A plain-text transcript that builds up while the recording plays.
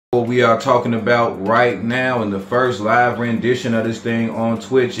What we are talking about right now in the first live rendition of this thing on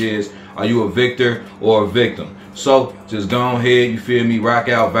Twitch is, are you a victor or a victim? So just go ahead, you feel me, rock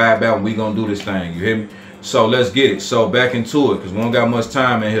out, vibe out, and we gonna do this thing, you hear me? So let's get it. So back into it, because we don't got much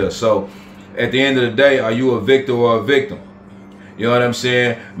time in here. So at the end of the day, are you a victor or a victim? You know what I'm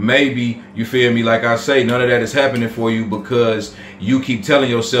saying? Maybe, you feel me, like I say, none of that is happening for you because you keep telling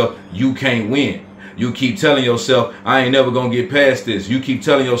yourself you can't win. You keep telling yourself, I ain't never gonna get past this. You keep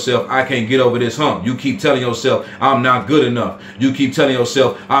telling yourself, I can't get over this hump. You keep telling yourself, I'm not good enough. You keep telling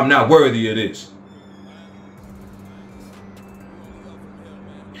yourself, I'm not worthy of this.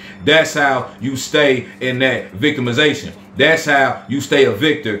 That's how you stay in that victimization. That's how you stay a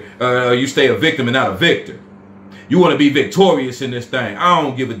victor. You stay a victim and not a victor. You want to be victorious in this thing. I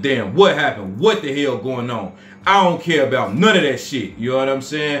don't give a damn what happened, what the hell going on. I don't care about none of that shit. You know what I'm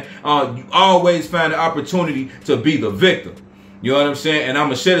saying? You always find the opportunity to be the victim. You know what I'm saying? And I'm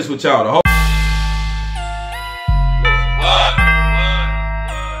going to share this with y'all. The whole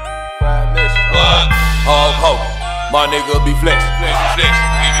my nigga be flex.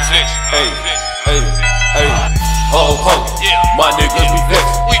 Hey, hey, hey. Ho, ho. My niggas be flex.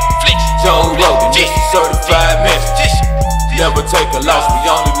 Joe Rogan, this is certified message. Never take a loss, we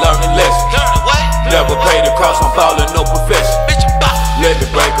only learn a lesson. Never pay the cost, I'm following no profession.